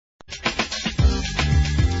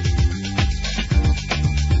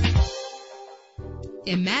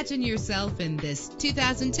Imagine yourself in this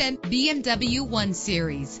 2010 BMW 1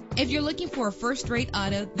 Series. If you're looking for a first-rate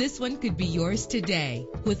auto, this one could be yours today.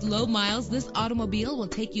 With low miles, this automobile will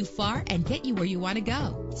take you far and get you where you want to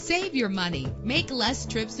go. Save your money. Make less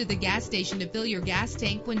trips to the gas station to fill your gas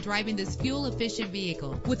tank when driving this fuel-efficient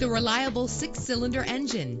vehicle. With a reliable 6-cylinder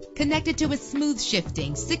engine connected to a smooth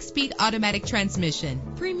shifting 6-speed automatic transmission.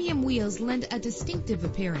 Premium wheels lend a distinctive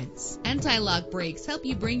appearance. Anti-lock brakes help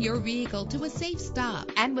you bring your vehicle to a safe stop.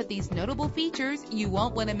 And with these notable features, you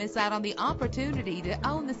won't want to miss out on the opportunity to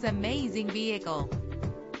own this amazing vehicle.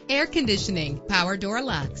 Air conditioning, power door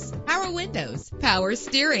locks, power windows, power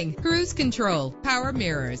steering, cruise control, power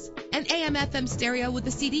mirrors, an AM/FM stereo with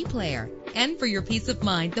a CD player. And for your peace of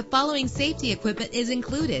mind, the following safety equipment is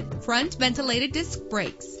included: front ventilated disc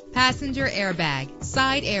brakes, passenger airbag,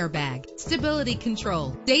 side airbag, stability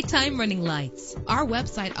control, daytime running lights. Our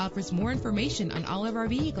website offers more information on all of our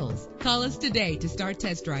vehicles. Call us today to start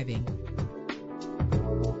test driving.